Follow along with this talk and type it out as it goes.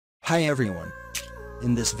Hi everyone.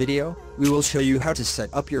 In this video, we will show you how to set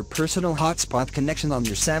up your personal hotspot connection on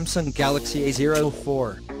your Samsung Galaxy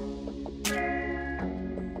A04.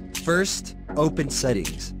 First, open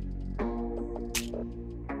Settings.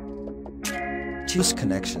 Choose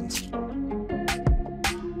Connections.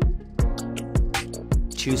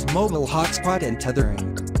 Choose Mobile Hotspot and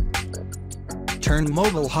Tethering. Turn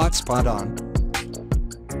Mobile Hotspot on.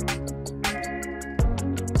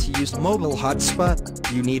 To use Mobile Hotspot,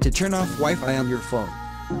 you need to turn off Wi-Fi on your phone.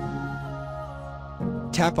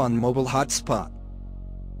 Tap on Mobile Hotspot.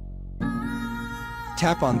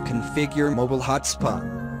 Tap on Configure Mobile Hotspot.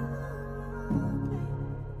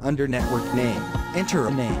 Under Network Name, enter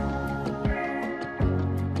a name.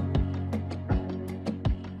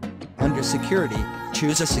 Under Security,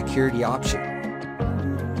 choose a security option.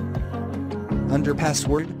 Under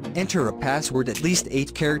Password, enter a password at least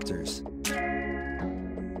 8 characters.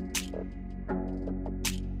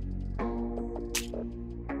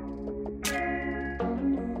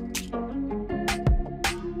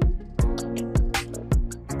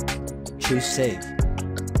 Choose Save.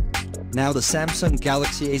 Now the Samsung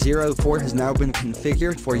Galaxy A04 has now been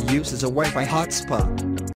configured for use as a Wi-Fi hotspot.